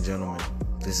 ladies and gentlemen.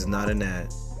 This is not an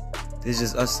ad. This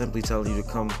is just us simply telling you to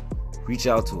come reach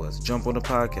out to us, jump on the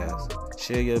podcast,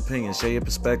 share your opinion, share your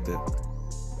perspective.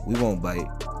 We won't bite.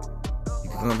 You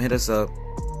can come hit us up,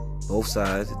 both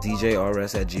sides,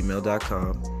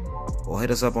 djrs@gmail.com, or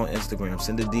hit us up on Instagram,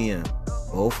 send a DM,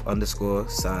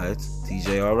 both_sides,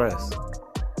 djrs.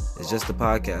 It's just the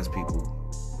podcast, people.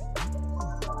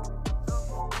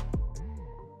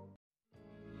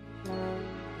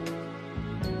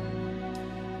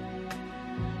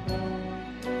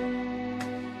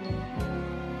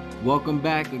 Welcome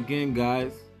back again,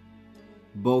 guys.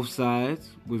 Both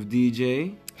sides with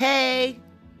DJ. Hey!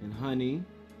 And Honey.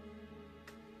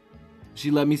 She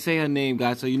let me say her name,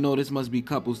 guys, so you know this must be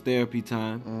couples therapy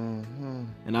time. Mm-hmm.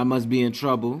 And I must be in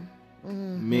trouble.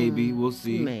 Mm-hmm. Maybe. We'll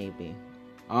see. Maybe.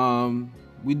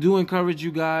 We do encourage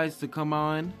you guys to come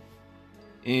on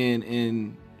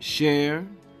and share.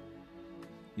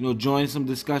 Join some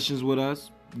discussions with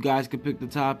us. You guys can pick the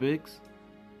topics.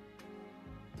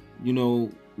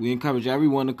 We encourage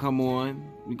everyone to come on.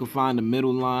 We can find a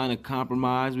middle line, a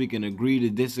compromise. We can agree to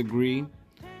disagree.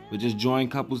 But just join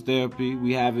couples therapy.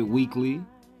 We have it weekly.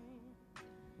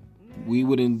 We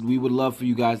would love for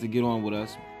you guys to get on with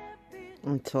us.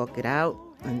 And talk it out.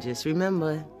 And just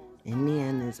remember, in the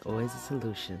end, there's always a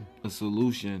solution. A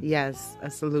solution. Yes, a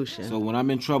solution. So when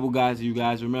I'm in trouble, guys, you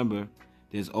guys remember,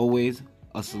 there's always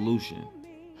a solution.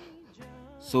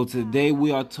 So today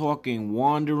we are talking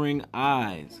wandering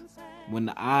eyes. When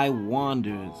the eye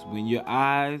wanders, when your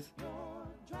eyes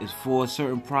is for a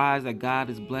certain prize that God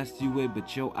has blessed you with,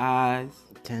 but your eyes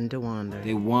tend to wander.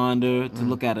 They wander to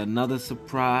look at another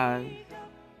surprise.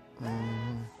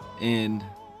 And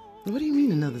what do you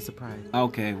mean another surprise?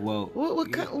 Okay, well,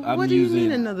 what do you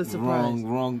mean another surprise?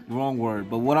 Wrong word.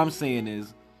 But what I'm saying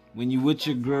is, when you with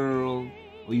your girl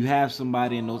or you have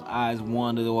somebody and those eyes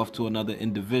wander off to another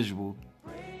individual.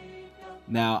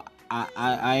 Now,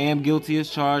 I am guilty as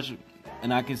charged,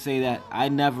 and I can say that I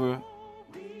never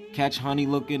catch Honey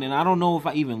looking, and I don't know if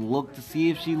I even look to see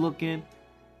if she looking,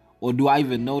 or do I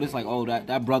even notice like, oh,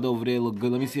 that brother over there look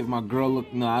good. Let me see if my girl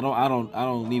look. No, I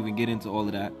don't even get into all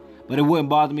of that. But it wouldn't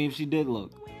bother me if she did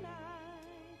look.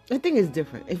 I think it's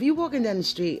different. If you're walking down the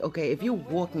street, okay, if you're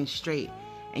walking straight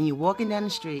and you're walking down the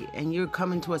street and you're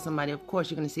coming towards somebody, of course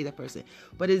you're gonna see that person.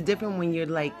 But it's different when you're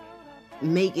like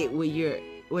make it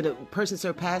where the person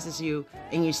surpasses you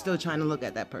and you're still trying to look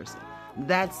at that person.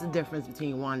 That's the difference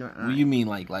between wandering eyes. What do you mean,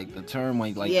 like the term,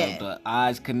 the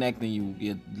eyes connecting,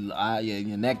 your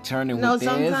neck turning no, with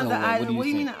theirs? No, sometimes the eyes. What do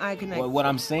you mean the eye connect? What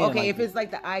I'm saying. Okay, if it's like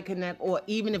the eye connect, or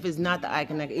even if it's not the eye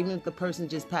connect, even if the person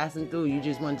just passing through, you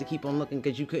just wanted to keep on looking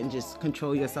because you couldn't just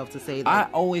control yourself to say that.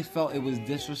 I always felt it was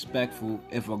disrespectful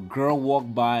if a girl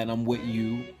walked by and I'm with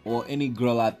you, or any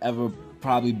girl I've ever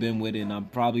probably been with, and I'm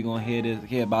probably gonna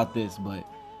hear about this, but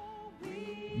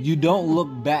you don't look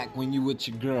back when you with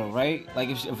your girl, right? Like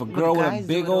if a girl with a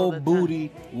big old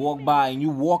booty walk by and you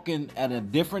walking at a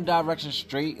different direction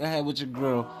straight ahead with your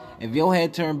girl, if your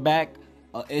head turned back,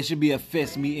 it should be a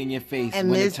fist meeting your face.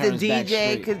 And when Mr. it turns back DJ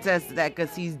straight. contests that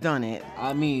because he's done it.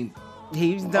 I mean,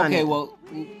 he's done it. Okay, well,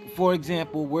 for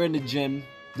example, we're in the gym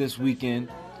this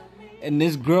weekend, and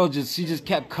this girl she just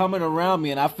kept coming around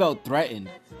me, and I felt threatened,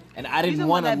 and I didn't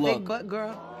want to look. Big butt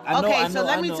girl. So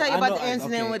let me tell you about the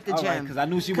incident with the gym. Because I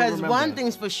knew she would remember. Because one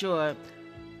thing's for sure,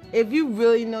 if you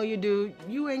really know your dude,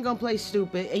 you ain't gonna play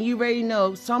stupid, and you already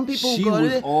know some people she go was to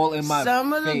the, all in my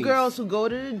some of face. the girls who go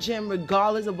to the gym,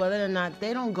 regardless of whether or not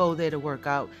they don't go there to work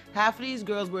out. Half of these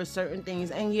girls wear certain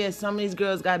things, and yes, some of these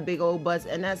girls got big old butts,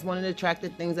 and that's one of the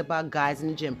attractive things about guys in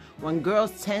the gym. When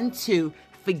girls tend to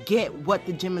forget what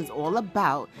the gym is all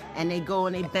about, and they go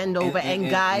and they bend over, and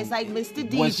guys like Mr.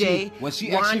 DJ, was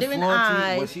she wandering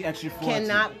eyes, was she extra flaunty?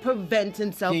 Cannot prevent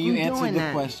himself from doing that. Can you answer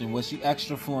the question? Was she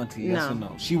extra flaunty? Yes or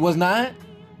no? She was not?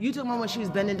 You talking about when she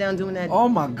was bending down doing that? Oh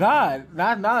my God!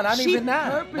 Not even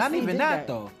that. Not even that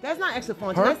though. That's not extra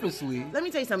flaunty. Purposely. Let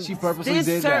me tell you something. She purposely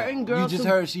did that. Girls you just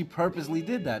heard she purposely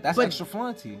did that. That's extra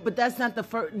flaunty. But that's not the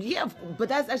first. Yeah, but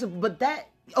that's extra. But that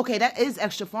is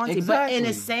extra flaunty. Exactly. But in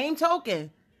the same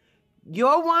token,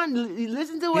 you're one.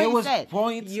 Listen to what he said.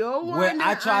 Points you're one where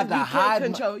I tried to hide.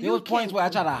 There was points where I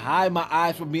tried to hide my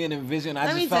eyes from being in vision.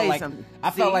 I just felt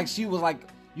like felt like she was like.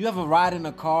 You ever ride in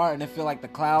a car and it feel like the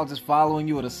clouds is following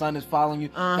you or the sun is following you?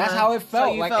 That's how it felt.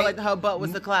 So you felt like her butt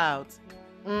was the clouds.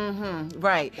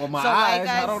 Right. Or my so eyes, like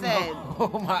I don't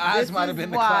know. My eyes might have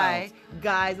been the clouds. Why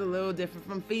guys are a little different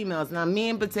from females. Now, me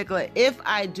in particular, if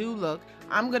I do look,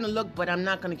 I'm going to look, but I'm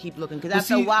not going to keep looking. Because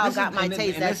after a while, I got my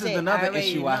taste. And this is another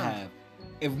issue I have.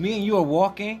 If me and you are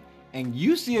walking and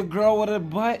you see a girl with a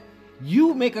butt,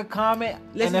 you make a comment,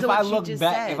 and if I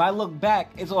look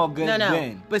back, it's all good. No.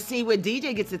 Then. But see, where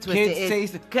DJ gets it twisted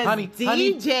is because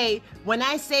DJ, when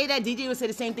I say that, DJ will say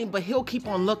the same thing, but he'll keep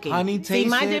on looking. Honey tasted. See,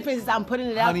 my difference is I'm putting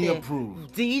it out there. Honey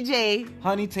approved. DJ.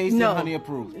 Honey tasted. Honey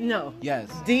approved. No.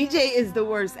 Yes. DJ is the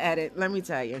worst at it. Let me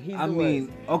tell you, he's the worst.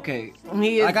 Okay.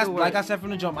 He is the worst. Like I said from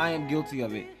the jump, I am guilty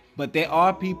of it. But there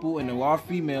are people and there are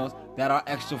females that are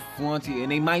extra flaunty,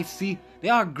 and they might see.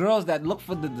 There are girls that look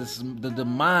for the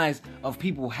demise of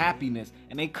people's happiness,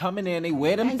 and they come in there and they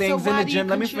wear them things in the gym.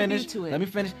 Let me finish.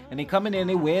 And they come in there and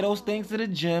they wear those things to the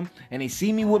gym, and they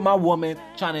see me with my woman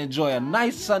trying to enjoy a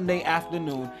nice Sunday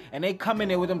afternoon, and they come in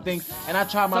there with them things, and I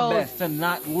try my best to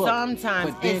not look.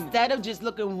 Sometimes, instead of just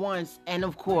looking once, and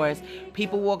of course,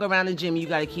 people walk around the gym, you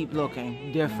got to keep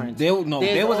looking different. There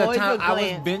was a time I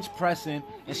was bench pressing,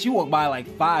 and she walked by like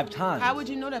 5 times. How would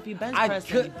you know that if you bench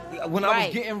pressing? I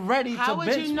was getting ready to bench. How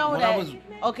would you know that?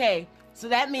 Okay, so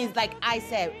that means, like I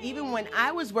said, even when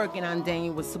I was working on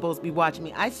Daniel was supposed to be watching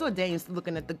me, I saw Daniel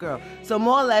looking at the girl. So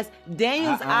more or less,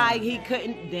 Daniel's eye, he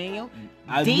couldn't.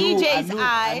 DJ's eyes.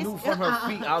 I knew from her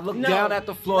feet. I looked down at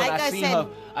the floor and I seen her.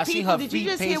 I seen her feet. Did you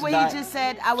just hear what he just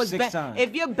said? I was 6 times.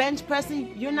 If you're bench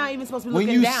pressing, you're not even supposed to be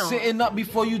looking down. down. When you sitting up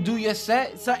before you do your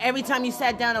set. So every time you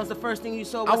sat down, that was the first thing you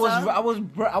saw. I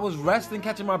was resting,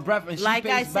 catching my breath, and she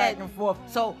paced back and forth.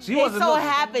 So it so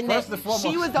happened that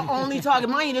she was the only target.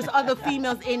 Mind you, there's other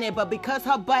females in there, but because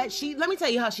her butt, let me tell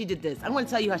you how she did this. I'm going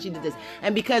to tell you how she did this.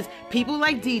 And because people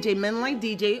like DJ, men like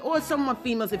DJ, or some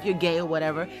females, if you're gay or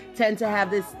whatever, tend to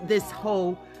have this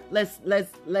whole, let's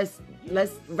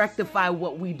rectify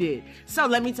what we did. So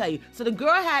let me tell you. So the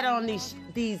girl had on these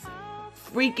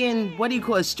freaking, what do you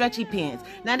call it, stretchy pants.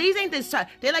 Now these ain't this,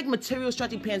 they're like material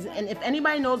stretchy pants. And if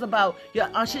anybody knows about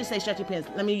I shouldn't say stretchy pants,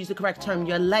 let me use the correct term,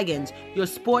 your leggings, your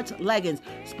sports leggings.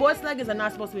 Sports leggings are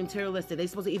not supposed to be materialistic. They're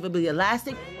supposed to either be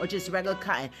elastic or just regular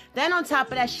cotton. Then on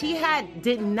top of that, she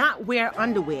did not wear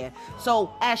underwear.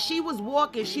 So as she was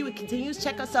walking, she would continue to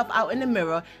check herself out in the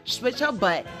mirror, switch her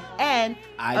butt, and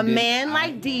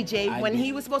like DJ, when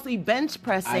he was supposed to be bench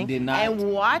pressing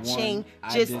and watching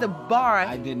the bar.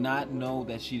 I did not know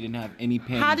that she didn't have any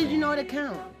pants. How did you know to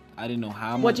count? I didn't know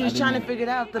how much. What you was trying to figure it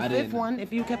out, the fifth one,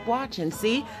 if you kept watching,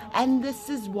 see? And this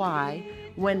is why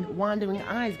when wandering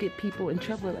eyes get people in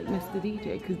trouble like Mr.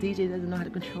 DJ, because DJ doesn't know how to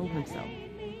control himself.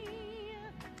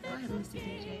 Go ahead, Mr.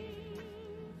 DJ.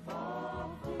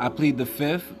 I plead the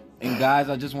fifth, and guys,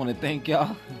 I just want to thank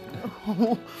y'all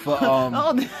for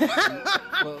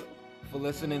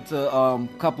listening to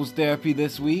couples therapy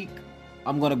this week.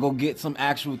 I'm gonna go get some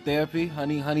actual therapy.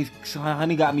 Honey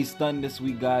got me stunned this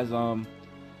week, guys. I'm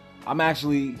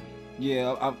actually,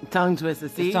 tongue twister.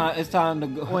 See, it's time to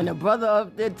go. When the brother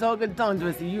up there talking tongue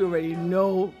twister, you already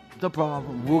know the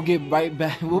problem. We'll get right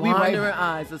back. We'll be right back.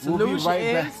 Eyes. The solution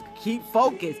is keep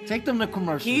focused. Take them to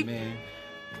commercial, man.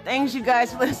 Thanks, you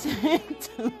guys, for listening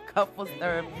to Couples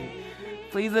Therapy.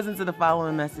 Please listen to the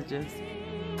following messages.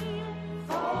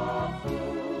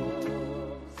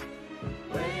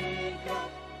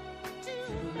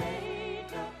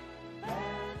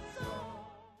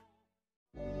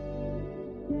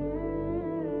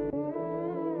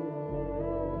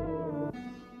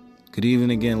 Good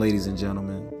evening again, ladies and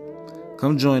gentlemen.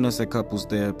 Come join us at Couples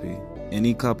Therapy.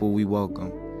 Any couple we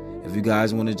welcome. If you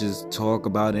guys want to just talk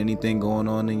about anything going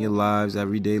on in your lives,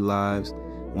 everyday lives,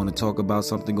 want to talk about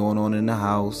something going on in the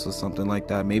house or something like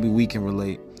that, maybe we can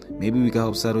relate. Maybe we can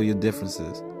help settle your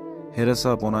differences. Hit us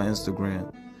up on our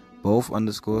Instagram,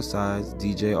 both_sides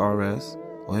DJRS,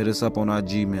 or hit us up on our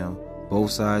Gmail,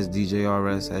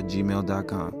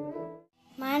 bothsidesdjrs@gmail.com.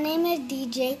 My name is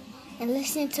DJ, and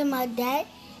listen to my dad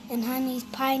and Honey's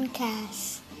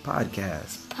podcast.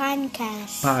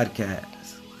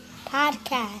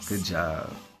 Good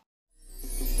job.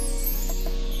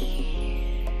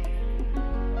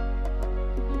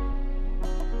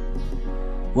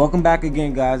 Welcome back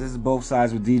again, guys. This is Both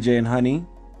Sides with DJ and Honey.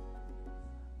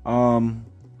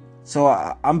 So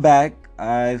I'm back.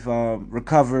 I've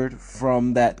recovered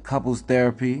from that couples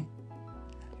therapy.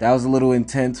 That was a little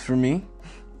intense for me.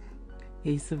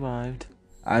 He survived.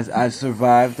 I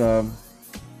survived.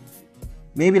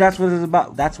 Maybe that's what it's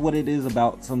about. That's what it is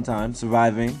about sometimes,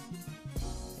 surviving.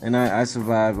 And I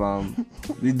survived.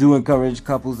 We do encourage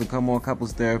couples to come on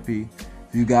couples therapy.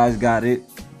 If you guys got it,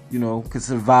 could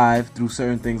survive through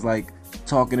certain things like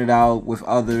talking it out with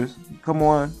others. Come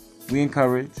on, we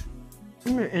encourage.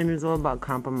 And it's all about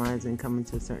compromising, coming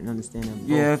to a certain understanding of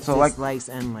both dislikes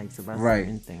and likes about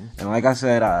certain things. And like I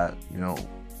said,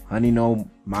 Honey, no,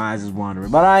 my eyes is wandering,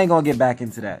 but I ain't gonna get back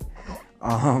into that.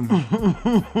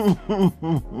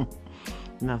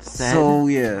 Enough said. So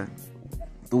yeah,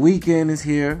 the weekend is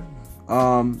here.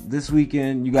 This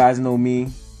weekend, you guys know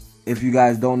me. If you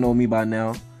guys don't know me by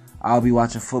now, I'll be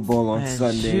watching football on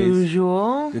Sundays. As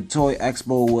usual. The Toy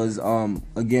Expo was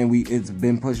it's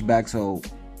been pushed back. So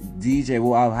DJ,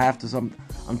 I'll have to.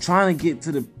 I'm trying to get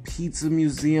to the Pizza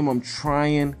Museum.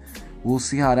 We'll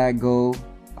see how that goes.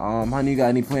 Honey, you got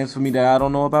any plans for me that I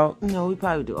don't know about? No, we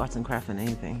probably do arts and crafts and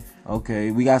anything.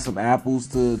 Okay, we got some apples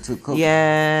to cook.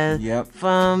 Yeah. Yep.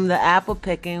 From the apple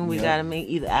picking, we gotta make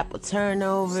either apple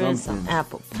turnovers, some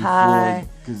apple pie.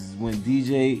 Because when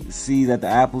DJ sees that the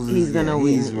apples he's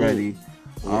ready.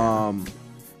 Yeah.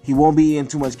 He won't be eating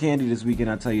too much candy this weekend,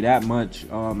 I'll tell you that much.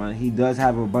 He does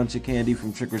have a bunch of candy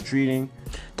from trick-or-treating.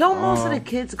 Don't most of the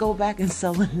kids go back and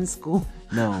sell it in school?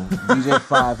 No. DJ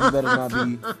 5, he better not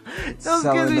be Those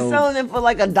kids be selling it for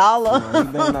like $1. No,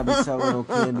 he better not be selling no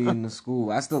candy in the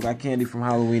school. I still got candy from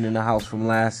Halloween in the house from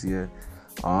last year.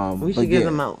 We should give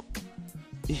them out.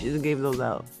 You should have gave those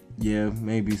out. Yeah,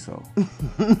 maybe so.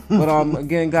 But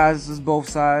again, guys, this is Both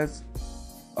Sides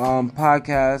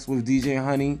podcast with DJ and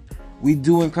Honey. We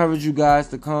do encourage you guys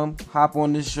to come, hop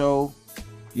on this show,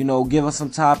 give us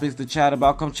some topics to chat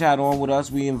about. Come chat on with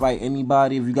us. We invite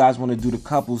anybody. If you guys want to do the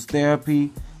couples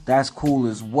therapy, that's cool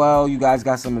as well. You guys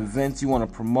got some events you want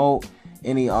to promote,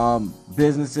 any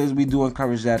businesses, we do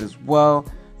encourage that as well.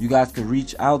 You guys can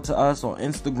reach out to us on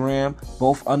Instagram,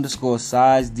 both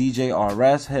 _sides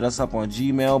DJRS. Hit us up on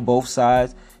Gmail, both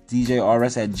sides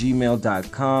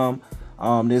DJRS@gmail.com.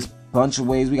 There's a bunch of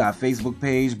ways. We got a Facebook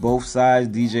page, both sides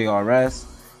DJRS.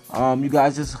 You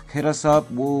guys just hit us up.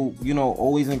 We'll,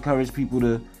 always encourage people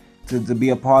to be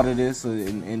a part of this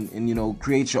and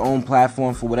create your own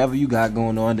platform for whatever you got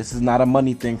going on. This is not a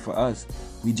money thing for us.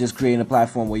 We just creating a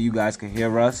platform where you guys can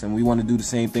hear us, and we want to do the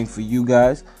same thing for you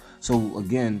guys. So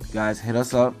again, guys, hit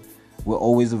us up. We're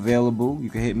always available.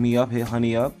 You can hit me up, hit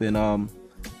Honey up, and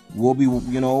we'll be,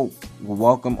 we'll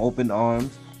welcome open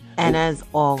arms. And as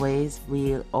always,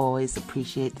 we always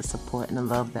appreciate the support and the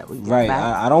love that we get right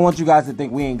back. I don't want you guys to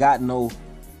think we ain't got no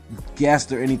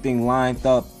guest or anything lined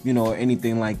up, or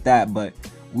anything like that, but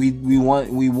we want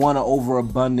an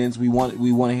overabundance. We want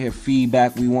to hear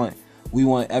feedback. We want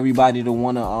everybody to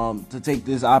want to take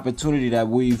this opportunity that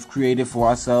we've created for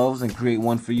ourselves and create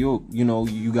one for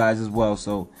you guys as well.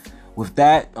 So with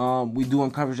that, we do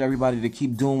encourage everybody to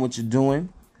keep doing what you're doing.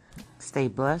 Stay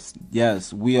blessed.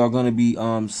 Yes, we are going to be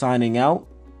signing out.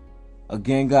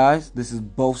 Again, guys, this is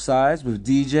Both Sides with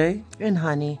DJ and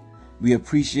Honey. We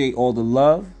appreciate all the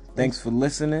love. Thanks for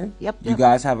listening. Yep. You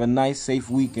guys have a nice, safe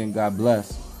weekend. God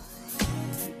bless.